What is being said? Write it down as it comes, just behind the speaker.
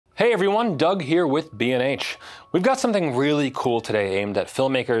Hey everyone, Doug here with B&H. We've got something really cool today aimed at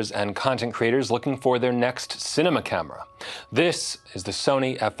filmmakers and content creators looking for their next cinema camera. This is the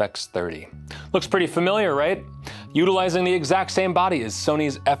Sony FX30. Looks pretty familiar, right? Utilizing the exact same body as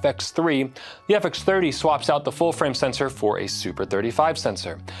Sony's FX3, the FX30 swaps out the full-frame sensor for a Super 35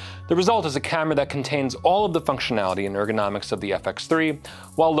 sensor. The result is a camera that contains all of the functionality and ergonomics of the FX3,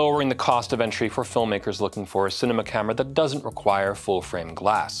 while lowering the cost of entry for filmmakers looking for a cinema camera that doesn't require full-frame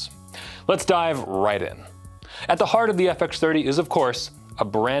glass. Let's dive right in. At the heart of the FX30 is, of course, a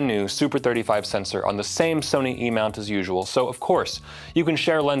brand new Super 35 sensor on the same Sony E-Mount as usual, so of course, you can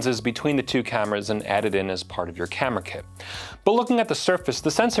share lenses between the two cameras and add it in as part of your camera kit. But looking at the surface,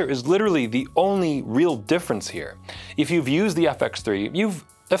 the sensor is literally the only real difference here. If you've used the FX3, you've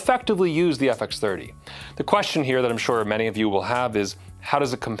effectively used the FX30. The question here that I'm sure many of you will have is, how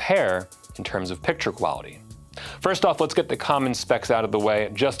does it compare in terms of picture quality? First off, let's get the common specs out of the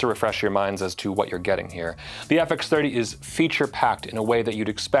way just to refresh your minds as to what you're getting here. The FX30 is feature-packed in a way that you'd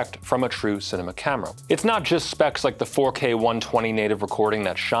expect from a true cinema camera. It's not just specs like the 4K 120 native recording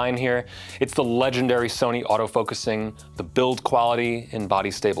that shine here, it's the legendary Sony autofocusing, the build quality in body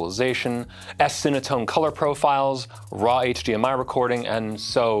stabilization, S-Cinetone color profiles, raw HDMI recording, and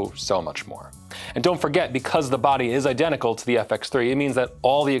so much more. And don't forget, because the body is identical to the FX3, it means that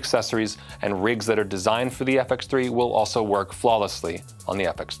all the accessories and rigs that are designed for the FX3 will also work flawlessly on the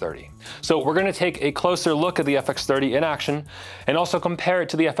FX30. So we're going to take a closer look at the FX30 in action and also compare it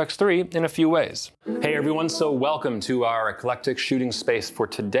to the FX3 in a few ways. Hey everyone, so welcome to our eclectic shooting space for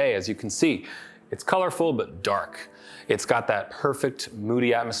today. As you can see, it's colorful but dark. It's got that perfect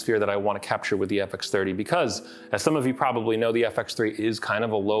moody atmosphere that I want to capture with the FX30 because, as some of you probably know, the FX3 is kind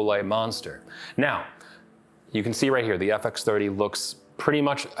of a low light monster. Now, you can see right here, the FX30 looks pretty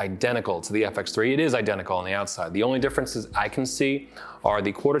much identical to the FX3. It is identical on the outside. The only differences I can see are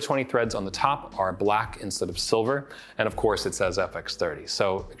the 1/4-20 threads on the top are black instead of silver, and of course it says FX30.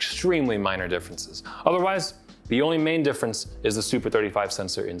 So extremely minor differences. Otherwise, the only main difference is the Super 35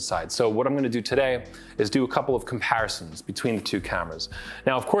 sensor inside. So what I'm going to do today is do a couple of comparisons between the two cameras.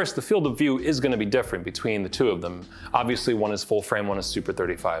 Now, of course, the field of view is going to be different between the two of them. Obviously, one is full frame, one is Super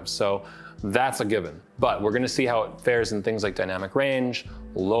 35. So that's a given. But we're going to see how it fares in things like dynamic range,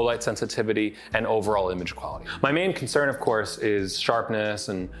 low light sensitivity, and overall image quality. My main concern, of course, is sharpness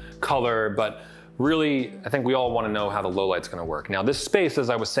and color, but really, I think we all want to know how the low light's going to work. Now, this space, as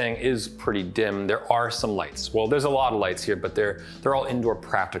I was saying, is pretty dim. There are some lights. Well, there's a lot of lights here, but they're all indoor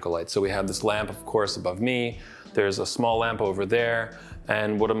practical lights. So we have this lamp, of course, above me. There's a small lamp over there.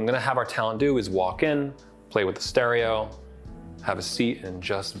 And what I'm going to have our talent do is walk in, play with the stereo, have a seat, and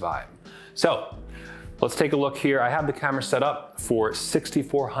just vibe. So let's take a look here. I have the camera set up for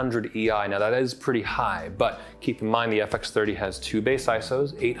 6400 EI. Now that is pretty high, but keep in mind the FX30 has two base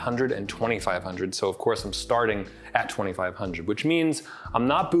ISOs, 800 and 2500. So of course I'm starting at 2500, which means I'm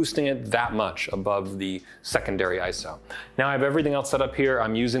not boosting it that much above the secondary ISO. Now I have everything else set up here.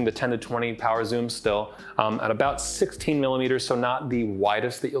 I'm using the 10-20 power zoom still at about 16 millimeters, so not the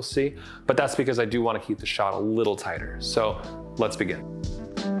widest that you'll see, but that's because I do want to keep the shot a little tighter. So let's begin.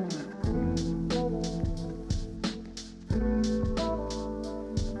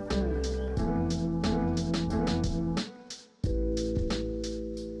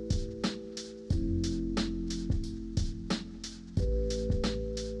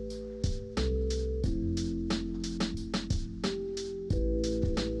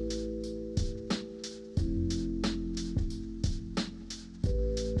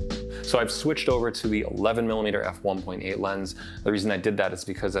 So I've switched over to the 11mm f1.8 lens. The reason I did that is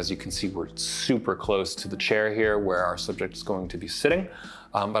because, as you can see, we're super close to the chair here where our subject is going to be sitting.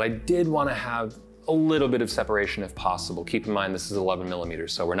 But I did want to have a little bit of separation if possible. Keep in mind this is 11mm,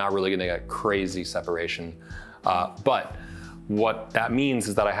 so we're not really going to get crazy separation. But what that means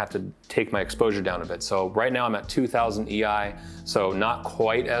is that I have to take my exposure down a bit. So right now I'm at 2000 EI, so not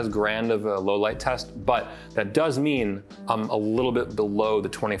quite as grand of a low light test, but that does mean I'm a little bit below the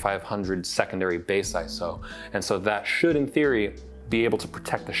 2500 secondary base ISO. And so that should, in theory, be able to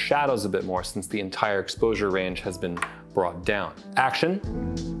protect the shadows a bit more since the entire exposure range has been brought down. Action.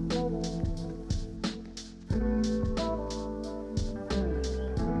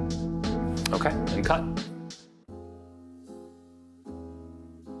 Okay, and cut.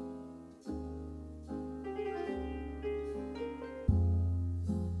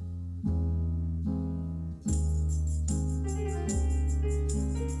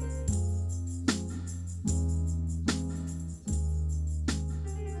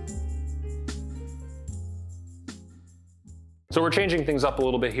 So we're changing things up a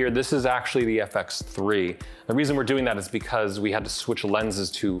little bit here. This is actually the FX3. The reason we're doing that is because we had to switch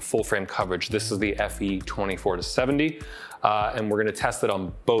lenses to full frame coverage. This is the FE24-70, and we're gonna test it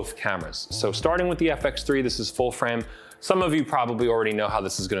on both cameras. So starting with the FX3, this is full frame. Some of you probably already know how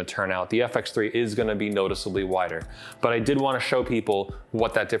this is gonna turn out. The FX3 is gonna be noticeably wider, but I did wanna show people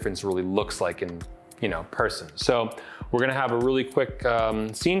what that difference really looks like in person. So we're gonna have a really quick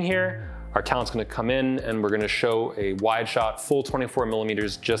scene here. Our talent's gonna come in and we're gonna show a wide shot, full 24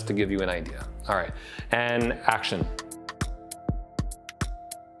 millimeters, just to give you an idea. All right, and action.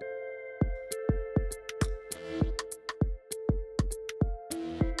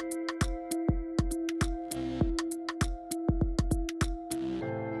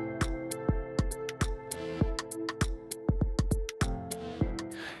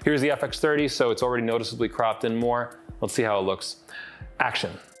 Here's the FX30, so it's already noticeably cropped in more. Let's see how it looks.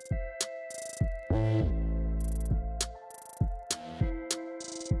 Action.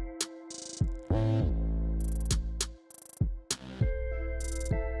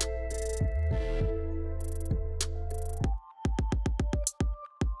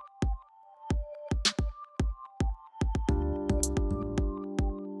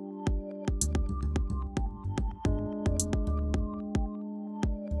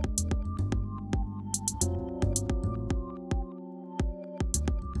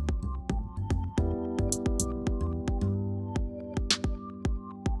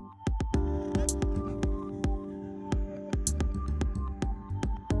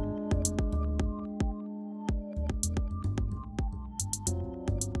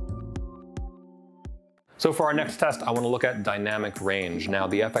 So for our next test, I want to look at dynamic range. Now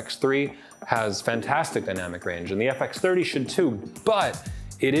the FX3 has fantastic dynamic range and the FX30 should too, but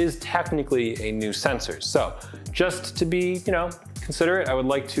it is technically a new sensor. So just to be, considerate, I would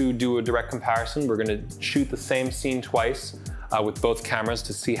like to do a direct comparison. We're going to shoot the same scene twice with both cameras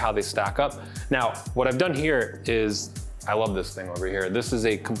to see how they stack up. Now, what I've done here is, I love this thing over here. This is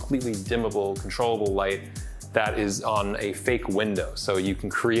a completely dimmable, controllable light that is on a fake window. So you can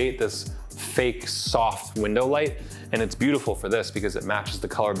create this fake soft window light, and it's beautiful for this because it matches the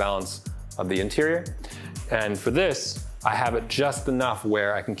color balance of the interior. And for this, I have it just enough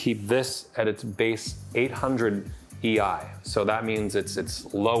where I can keep this at its base 800 EI. So that means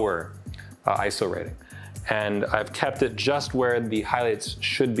it's lower ISO rating. And I've kept it just where the highlights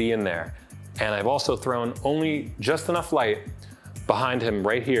should be in there. And I've also thrown only just enough light behind him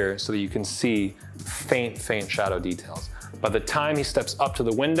right here so that you can see faint shadow details. By the time he steps up to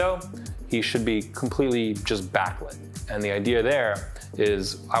the window, he should be completely just backlit. And the idea there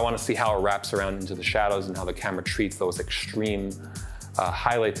is I want to see how it wraps around into the shadows and how the camera treats those extreme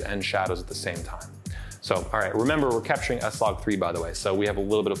highlights and shadows at the same time. So, all right, remember we're capturing S-Log3 by the way, so we have a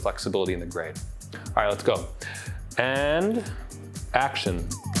little bit of flexibility in the grade. All right, let's go. And action.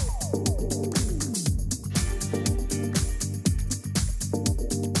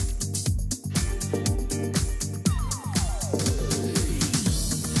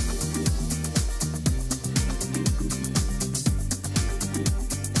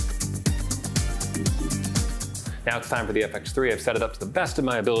 Now it's time for the FX3. I've set it up to the best of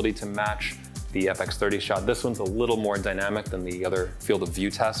my ability to match the FX30 shot. This one's a little more dynamic than the other field of view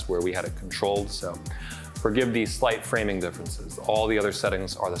test where we had it controlled, so forgive the slight framing differences. All the other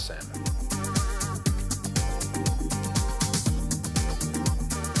settings are the same.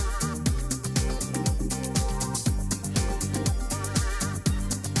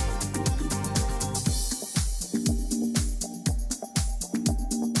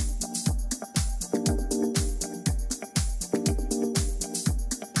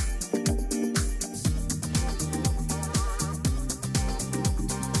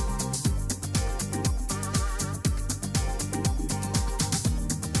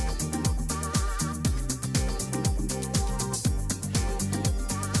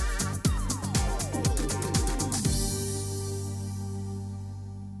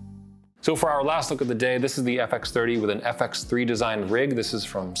 So for our last look of the day, this is the FX30 with an FX3 designed rig. This is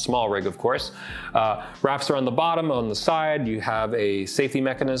from Small Rig, of course. Wraps around the bottom, on the side, you have a safety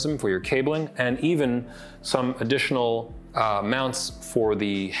mechanism for your cabling and even some additional mounts for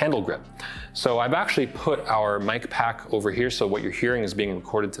the handle grip. So I've actually put our mic pack over here, so what you're hearing is being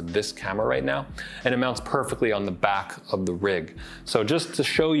recorded to this camera right now, and it mounts perfectly on the back of the rig. So just to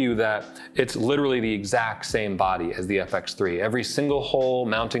show you that it's literally the exact same body as the FX3. Every single hole,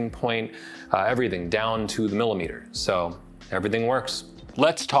 mounting point, everything down to the millimeter. So everything works.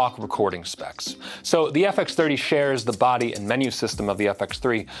 Let's talk recording specs. So the FX30 shares the body and menu system of the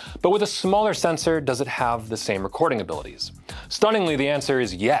FX3, but with a smaller sensor, does it have the same recording abilities? Stunningly, the answer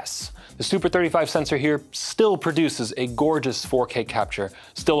is yes. The Super 35 sensor here still produces a gorgeous 4K capture,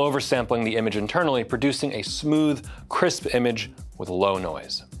 still oversampling the image internally, producing a smooth, crisp image with low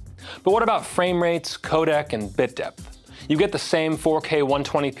noise. But what about frame rates, codec, and bit depth? You get the same 4K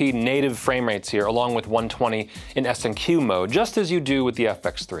 120p native frame rates here, along with 120 in S&Q mode, just as you do with the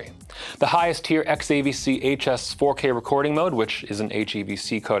FX3. The highest tier XAVC HS 4K recording mode, which is an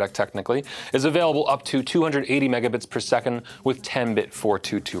HEVC codec technically, is available up to 280 megabits per second with 10-bit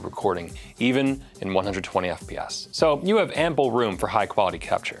 422 recording, even in 120 FPS. So you have ample room for high-quality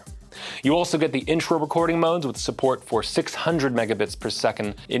capture. You also get the intro recording modes with support for 600 megabits per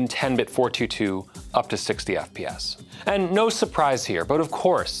second in 10-bit 422 up to 60 FPS. And no surprise here, but of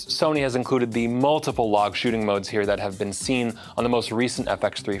course, Sony has included the multiple log shooting modes here that have been seen on the most recent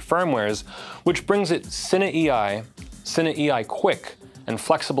FX3 firmwares, which brings it Cine EI, Cine EI Quick, and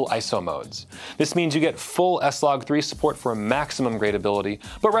flexible ISO modes. This means you get full S-Log3 support for maximum gradability,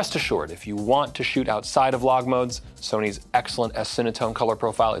 but rest assured, if you want to shoot outside of log modes, Sony's excellent S-Cinetone color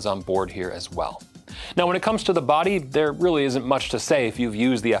profile is on board here as well. Now, when it comes to the body, there really isn't much to say if you've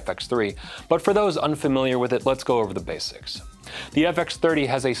used the FX3, but for those unfamiliar with it, let's go over the basics. The FX30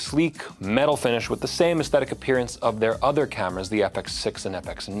 has a sleek metal finish with the same aesthetic appearance of their other cameras, the FX6 and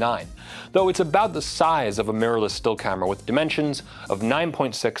FX9, though it's about the size of a mirrorless still camera with dimensions of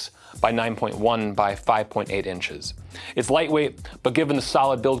 9.6 by 9.1 by 5.8 inches. It's lightweight, but given the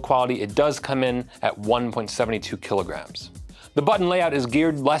solid build quality, it does come in at 1.72 kilograms. The button layout is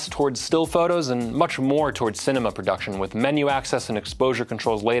geared less towards still photos and much more towards cinema production, with menu access and exposure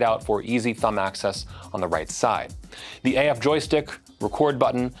controls laid out for easy thumb access on the right side. The AF joystick, record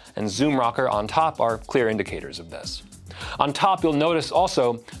button, and zoom rocker on top are clear indicators of this. On top, you'll notice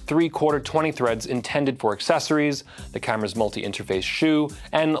also 3/4 20 threads intended for accessories, the camera's multi-interface shoe,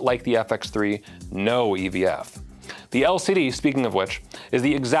 and like the FX3, no EVF. The LCD, speaking of which, is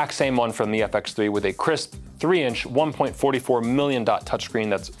the exact same one from the FX3 with a crisp 3-inch 1.44 million dot touchscreen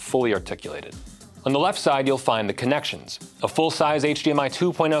that's fully articulated. On the left side, you'll find the connections: a full-size HDMI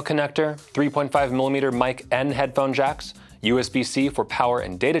 2.0 connector, 3.5mm mic and headphone jacks, USB-C for power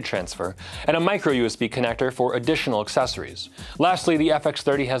and data transfer, and a micro USB connector for additional accessories. Lastly, the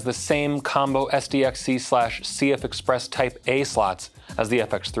FX30 has the same combo SDXC/CF Express Type A slots as the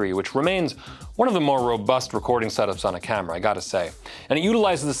FX3, which remains one of the more robust recording setups on a camera, I gotta say. And it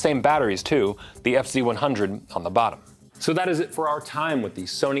utilizes the same batteries too, the FZ100 on the bottom. So that is it for our time with the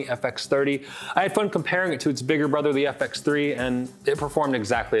Sony FX30. I had fun comparing it to its bigger brother, the FX3, and it performed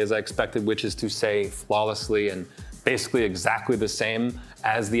exactly as I expected, which is to say flawlessly and basically exactly the same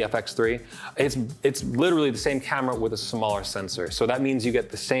as the FX3. It's literally the same camera with a smaller sensor. So that means you get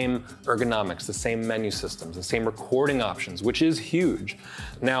the same ergonomics, the same menu systems, the same recording options, which is huge.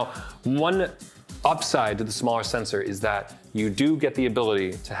 Now, one upside to the smaller sensor is that you do get the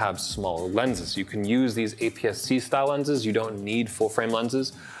ability to have smaller lenses. You can use these APS-C style lenses. You don't need full frame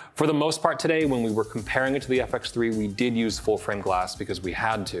lenses. For the most part today, when we were comparing it to the FX3, we did use full frame glass because we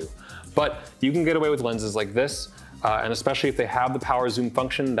had to. But you can get away with lenses like this, and especially if they have the power zoom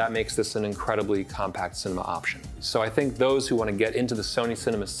function, that makes this an incredibly compact cinema option. So I think those who want to get into the Sony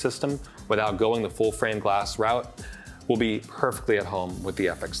cinema system without going the full frame glass route will be perfectly at home with the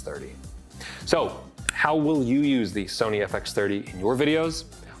FX30. So how will you use the Sony FX30 in your videos?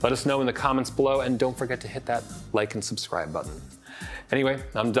 Let us know in the comments below, and don't forget to hit that like and subscribe button. Anyway,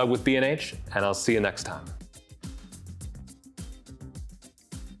 I'm Doug with B&H, and I'll see you next time.